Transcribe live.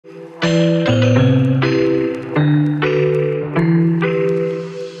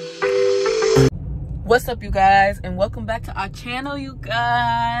What's up, you guys, and welcome back to our channel, you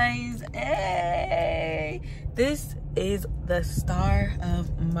guys. Hey, this is the start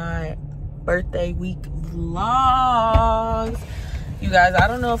of my birthday week vlogs. You guys, I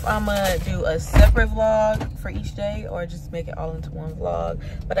don't know if I'm gonna do a separate vlog for each day or just make it all into one vlog,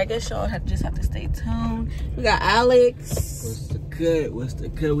 but I guess y'all just have to stay tuned. We got Alex. What's the good? What's the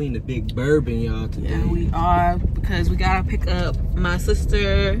good? We in the big bourbon, y'all, today. Yeah, we are, because we gotta pick up my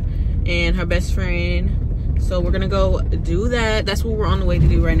sister and her best friend, so we're gonna go do that. That's what we're on the way to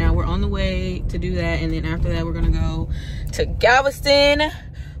do right now. We're on the way to do that, and then after that we're gonna go to Galveston.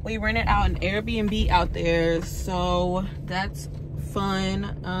 We rented out an Airbnb out there, so that's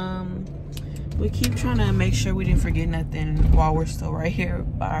fun. We keep trying to make sure we didn't forget nothing while we're still right here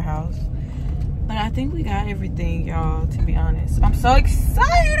by our house, but I think we got everything, y'all, to be honest. I'm so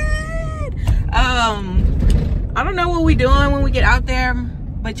excited. I don't know what we doing when we get out there,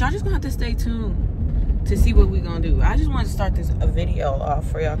 but y'all just gonna have to stay tuned to see what we gonna do. I just want to start this video off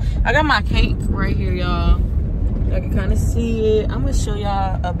for y'all. I got my cake right here, y'all. Y'all can kind of see it. I'm gonna show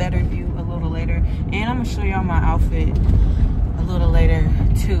y'all a better view a little later, and I'm gonna show y'all my outfit a little later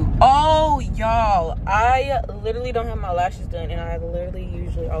too. Oh, y'all, I literally don't have my lashes done, and I literally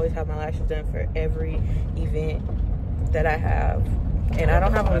usually always have my lashes done for every event that I have, and I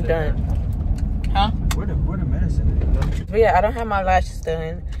don't have them done. Huh? Where the medicine? But yeah, I don't have my lashes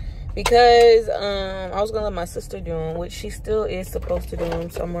done because I was gonna let my sister do them, which she still is supposed to do them,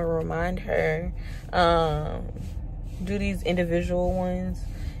 so I'm gonna remind her do these individual ones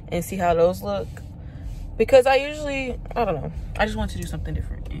and see how those look, because I don't know, I just want to do something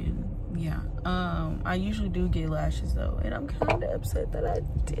different. And yeah, I usually do get lashes though, and I'm kind of upset that I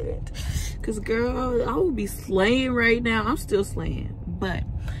didn't, because girl, I would be slaying right now. I'm still slaying, but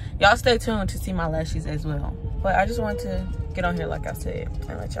y'all stay tuned to see my lashes as well. But I just wanted to get on here, like I said,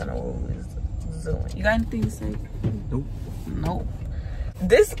 and let y'all know what we was doing. You got anything to say? Nope. Nope.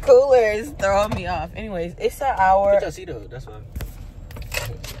 This cooler is throwing me off. Anyways, it's an hour. I see though, that's why.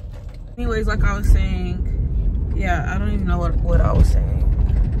 Anyways, like I was saying, yeah, I don't even know what I was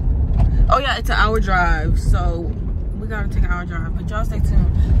saying. Oh yeah, it's an hour drive, so we gotta take an hour drive. But y'all stay tuned.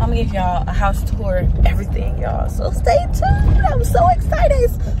 I'm gonna give y'all a house tour, everything, y'all. So stay tuned. I'm so excited.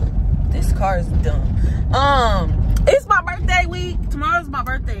 This car is dumb. It's my birthday week. Tomorrow's my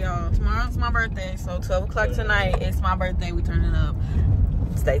birthday, y'all. Tomorrow's my birthday. So 12 o'clock tonight, it's my birthday. We turn it up.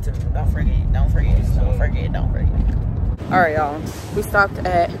 Stay tuned. Don't forget. Don't forget. Don't forget. Don't forget. All right, y'all. We stopped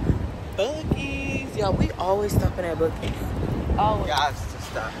at Buc-ee's. Y'all, we always stopping at Buc-ee's. Always. Guys, to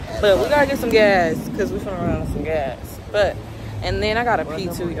stop. But we gotta get some gas, because we finna run out of some gas. But, and then I gotta pee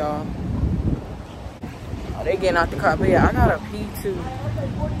too, y'all. Oh, they getting out the car. But yeah, I gotta pee too.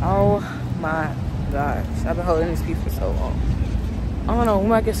 Oh my gosh, I've been holding this pee for so long. I don't know, we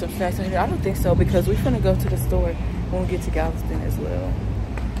might get some snacks in here. I don't think so, because we're finna go to the store when we get to Galveston as well.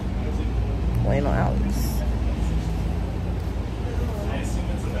 Waiting on Alex.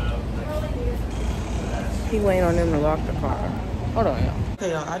 He waiting on them to lock the car. Hold on, y'all.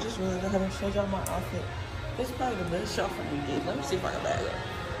 Okay, y'all, I just really haven't showed y'all my outfit. This is probably the best shot for me. Let me see if I can bag it.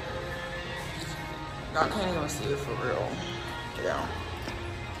 Y'all can't even see it for real. Yeah.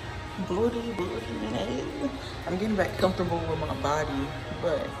 Bloody. I'm getting back comfortable with my body,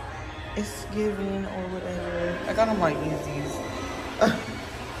 but it's giving or whatever. I got on my Yeezys.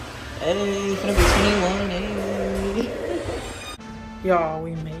 Hey, it's gonna be 21. Hey. Y'all,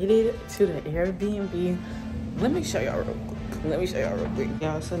 we made it to the Airbnb. Let me show y'all real quick.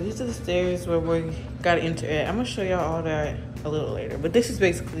 Y'all, so these are the stairs where we gotta enter at. I'm gonna show y'all all that a little later, but this is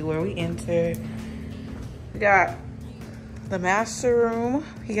basically where we enter. We got the master room.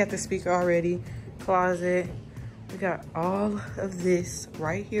 He got the speaker already. Closet. We got all of this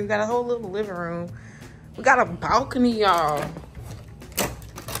right here. We got a whole little living room. We got a balcony, y'all.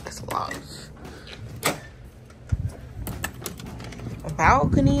 That's a lot. A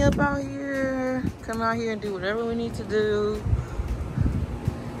balcony up out here. Come out here and do whatever we need to do,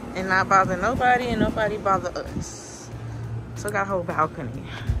 and not bother nobody, and nobody bother us. So I got a whole balcony.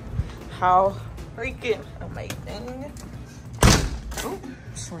 How freaking amazing. Oh,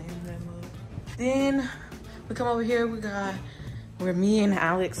 slam that mug. Then we come over here, we got where me and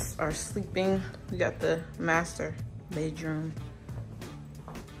Alex are sleeping. We got the master bedroom.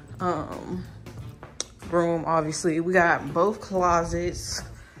 Room, obviously. We got both closets.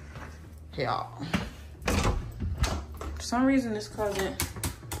 Y'all. For some reason this closet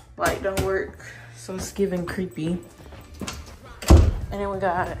light don't work, so it's giving creepy. And then we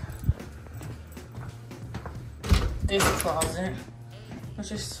got this closet. It's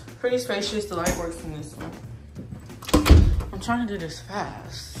just pretty spacious. The light works in this one. I'm trying to do this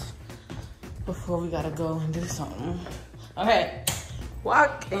fast before we gotta go and do something. Okay,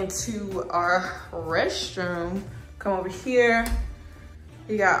 walk into our restroom. Come over here.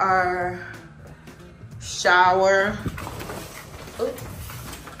 We got our shower. Ooh.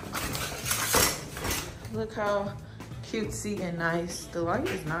 Look how cutesy and nice. The light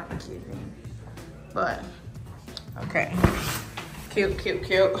is not giving, but okay. Cute, cute,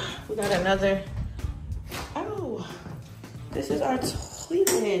 cute. We got another. Oh, this is our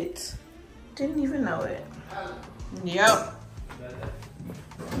toilet. Didn't even know it. Yep.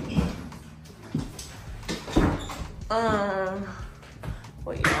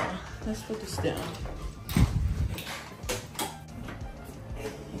 Wait, y'all. Let's put this down.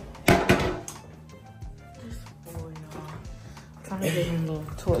 This boy, y'all. Trying to get him a little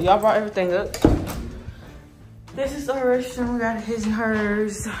toilet. Y'all brought everything up. This is our restroom. We got his and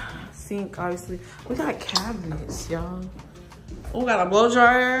hers. Sink, obviously. We got cabinets, y'all. Oh, we got a blow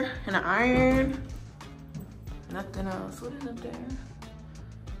dryer and an iron. Nothing else. What is up there?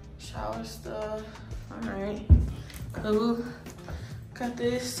 Shower stuff. Alright. Cool. Got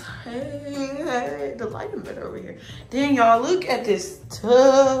this. Hey, the lighting better over here. Then y'all look at this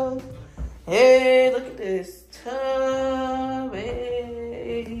tub. Hey, look at this tub.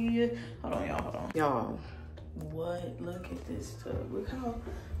 Hey. Hold on, y'all. Hold on. Y'all. What? Look at this tub. Look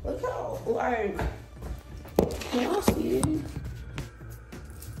how like, y'all see it?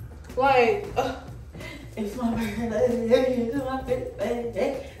 Like, it's my birthday. It's my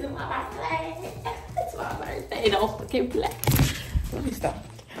birthday. It's my birthday. It's my birthday. Don't fucking play. Let me stop.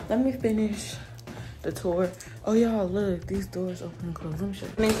 Let me finish the tour. Oh, y'all, look. These doors open and close. Let me show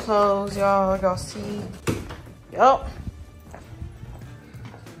you. Open and close, y'all. Y'all see? Yup.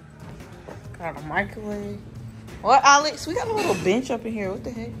 Got a microwave. What, Alex? We got a little bench up in here. What the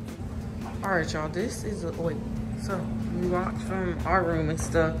heck? All right, y'all. This is a, wait. So we walked from our room and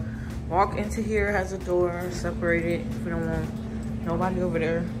stuff. Walk into here, has a door separated. If we don't want nobody over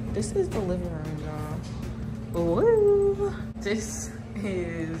there. This is the living room, y'all. Woo! This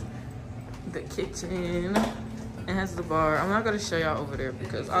is the kitchen. It has the bar. I'm not gonna show y'all over there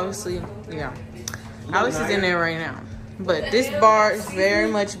because obviously, yeah, Alex is in there right now. But this bar is very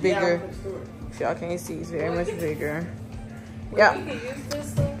much bigger. If y'all can't see, it's very much bigger. Yeah.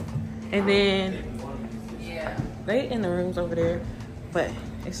 And then they in the rooms over there, but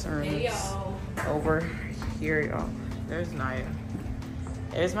it's the rooms over here, y'all. There's Naya.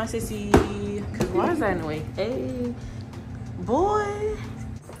 There's my sissy. Cause why is that in the way? Hey, boy.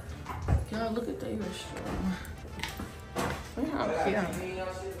 Y'all look at the restroom. Look how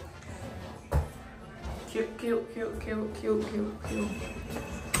cute. Cute.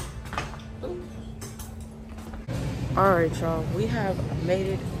 All right, y'all. We have made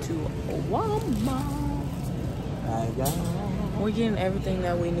it to Walmart. We're getting everything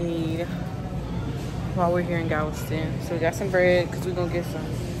that we need while we're here in Galveston. So we got some bread because we're gonna get some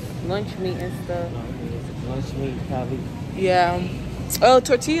lunch meat and stuff. Lunch meat, probably. Yeah. Oh,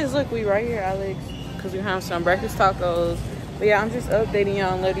 tortillas. Look, we right here, Alex. Because we have some breakfast tacos. But yeah, I'm just updating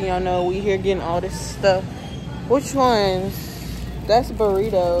y'all and letting y'all know we here getting all this stuff. Which ones? That's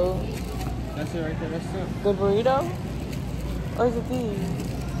burrito. That's it right there. That's it. The burrito? Or is it these?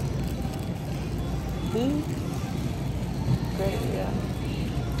 These? Great, yeah.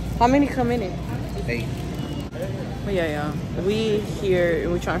 How many come in it? 8. But yeah, we here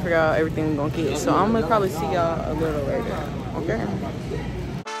and we're trying to figure out everything we're gonna get. So I'm gonna probably see y'all a little later. Okay?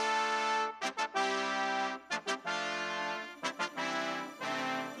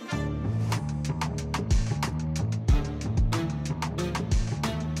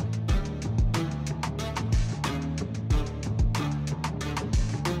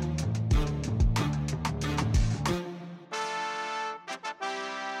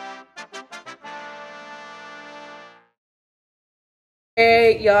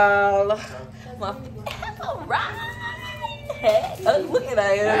 Hey y'all, right. Look at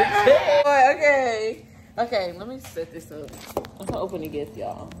that. Okay, let me set this up. I'm gonna open the gift,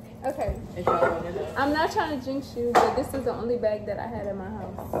 y'all. Okay. If y'all want to know. I'm not trying to jinx you, but this is the only bag that I had in my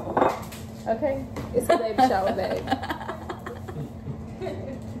house. Okay? It's a baby shower bag.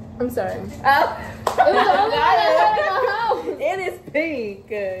 I'm sorry. It was the only bag I had in my house. It is pink.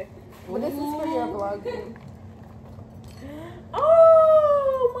 But this is for your vlogging.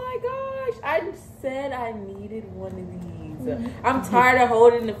 Oh my gosh! I said I needed one of these. I'm tired of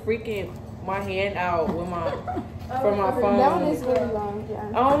holding my hand out with my from my phone. That one is really long,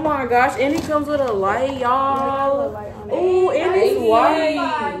 yeah. Oh my gosh! And it comes with a light, y'all. Yeah, Oh, and it's white.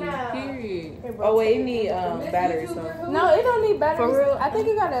 Here, Oh wait, it need batteries though. No, it don't need batteries. For real? I think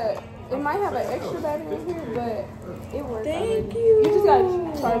it might have an extra battery in here, but it works. Thank already. you. You just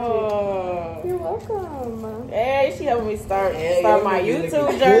gotta charge Oh. it. You're welcome. Hey, she helped me start my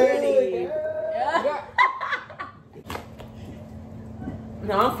YouTube journey.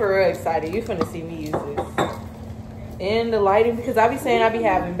 No, I'm for real excited. You finna see me use this. And the lighting, because I be saying I be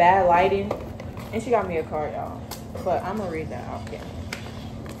having bad lighting. And she got me a card, y'all. But I'm gonna read that out. Okay.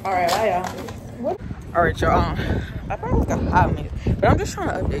 Alright, bye y'all. Alright, y'all. I probably got 5 minutes. But I'm just trying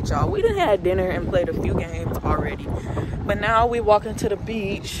to update y'all. We done had dinner and played a few games already. But now we walking to the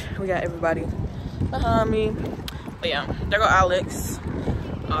beach. We got everybody behind me. But yeah, there go Alex.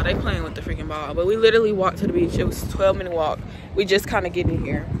 Oh, they playing with the freaking ball. But we literally walked to the beach. It was a 12-minute walk. We just kind of getting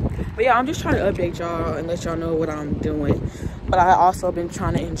here. But yeah, I'm just trying to update y'all and let y'all know what I'm doing. But I also been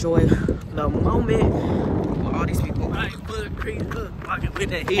trying to enjoy the moment with all these people. Hey, cuz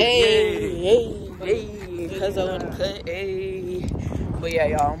on the cut, hey. But yeah,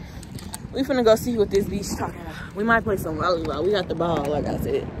 y'all. We finna go see what this beach talking about. We might play some volleyball. We got the ball, like I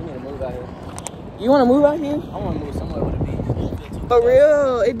said. We need to move out here. You wanna move out here? I want to move somewhere with a beach. For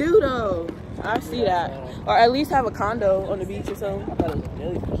real, it do though. I see that. Or at least have a condo on the beach or something. I thought it was a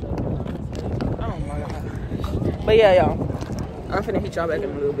jellyfish. Oh my god. But yeah, y'all. I'm finna hit y'all back in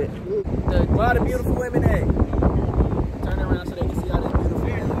a little bit. A lot of beautiful women, hey. Turn around so they can see all this beautiful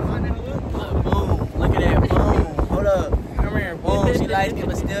women. Boom. Look at that. Boom. Hold up. Come here. Boom. She light skin,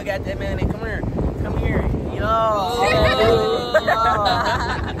 but still got that man. Come here. Come here. Yo.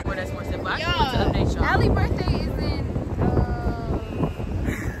 Well, that's more simple. I just want to update y'all. Allie's birthday is in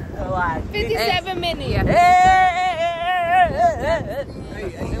Like 57 minutes. Hey.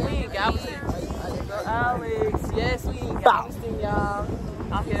 And we in Galveston. Alex, yes, we in Galveston, y'all.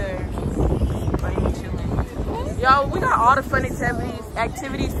 Out here, chilling. Y'all, we got all the fun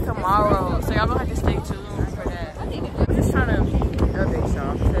activities tomorrow, so y'all gonna have to stay tuned for that. I'm just trying to update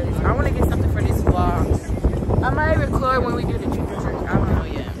y'all because I want to get something for this vlog. I might record when we do the trick or treat. I don't know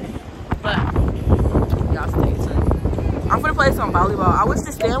yet, but y'all stay tuned. I'm gonna play some volleyball. I wish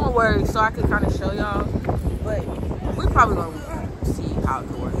the stand would work so I could kind of show y'all, but we probably gonna see how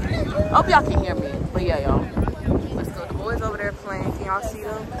it works. I hope y'all can hear me, but yeah, y'all. Let's go. The boys over there playing. Can y'all see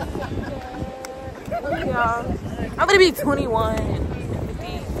them? Look, y'all. I'm gonna be 21 in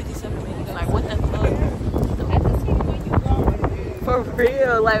 57 minutes. Like, what the fuck? For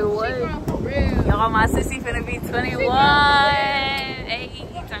real? Like, what? Y'all, my sissy finna be 21. Hey,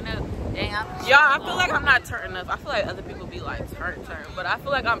 turn up. Dang, Y'all, I feel like I'm not turned up. I feel like other people be like turned, but I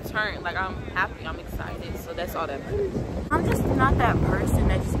feel like I'm turned. Like, I'm happy, I'm excited, so that's all that matters. I'm just not that person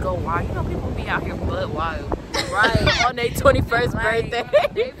that just go wild. You know, people be out here butt wild, right? On their 21st birthday.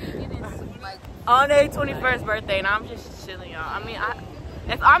 On their 21st birthday, and I'm just chilling, y'all. I mean,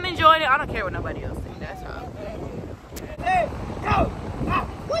 if I'm enjoying it, I don't care what nobody else thinks. That's how. Hey, go!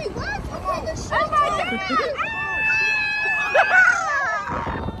 Wait, what? Oh my God!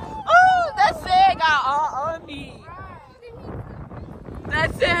 Oh, that sand got all on me.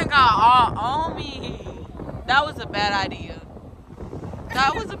 That sand got all on me. That was a bad idea.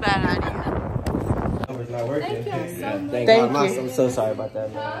 That was a bad idea. Not working. Thank you so much. Thank you. I'm so sorry about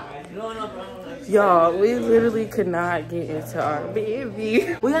that, man. Y'all, we literally could not get into our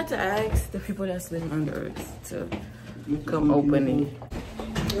B&B. We had to ask the people that's living under us to come open it.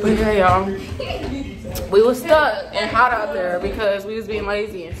 But yeah, y'all, we was stuck and hot out there because we was being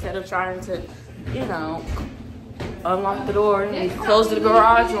lazy instead of trying to, you know, unlock the door and close the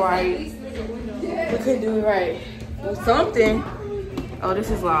garage right. We couldn't do it right. Or something. Oh,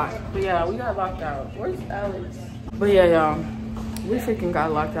 this is locked. But yeah, we got locked out. Where's Alex? But yeah, y'all, we freaking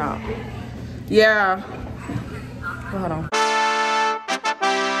got locked out. Yeah. Hold on.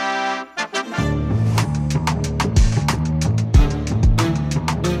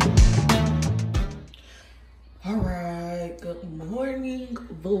 Alright, good morning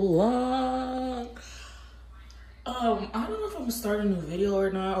vlog. I don't know if I'm gonna start a new video or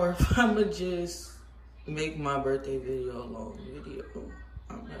not, or if I'm gonna just make my birthday video a long video.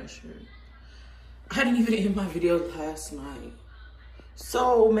 I'm not sure. I didn't even end my video last night.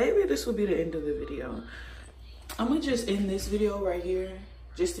 So maybe this will be the end of the video. I'm gonna just end this video right here,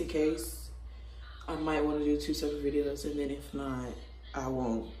 just in case. I might want to do 2 separate videos, and then if not, I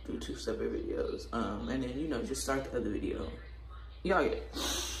won't do 2 separate videos. And then, you know, just start the other video. Y'all get it.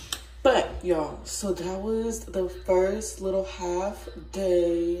 But y'all, so that was the first little half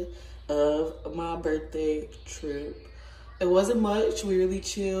day of my birthday trip. It wasn't much. We really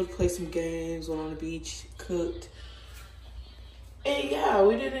chilled, played some games, went on the beach, cooked. And yeah,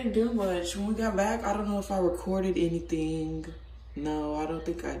 we didn't do much. When we got back, I don't know if I recorded anything. No, I don't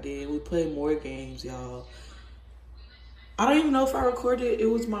think I did. We played more games, y'all. I don't even know if I recorded. It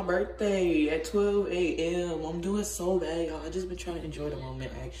was my birthday at 12 a.m. I'm doing so bad, y'all. I just been trying to enjoy the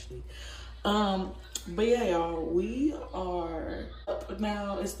moment, actually. But yeah, y'all, we are up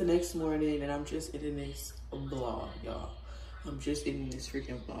now. It's the next morning, and I'm just ending this vlog, y'all. I'm just ending this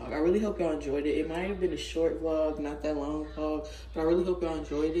freaking vlog. I really hope y'all enjoyed it. It might have been a short vlog, not that long vlog, but I really hope y'all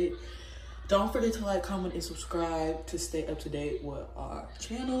enjoyed it. Don't forget to like, comment, and subscribe to stay up to date with our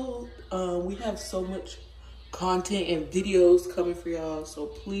channel. We have so much content and videos coming for y'all, so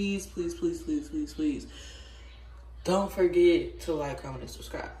please, please, please, please, please, please don't forget to like, comment, and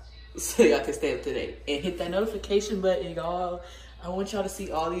subscribe so y'all can stay up to date and hit that notification button, y'all. I want y'all to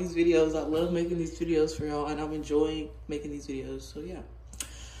see all these videos. I love making these videos for y'all, and I'm enjoying making these videos. So yeah,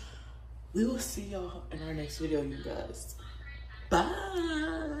 we will see y'all in our next video, you guys.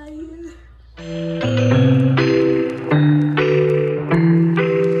 Bye.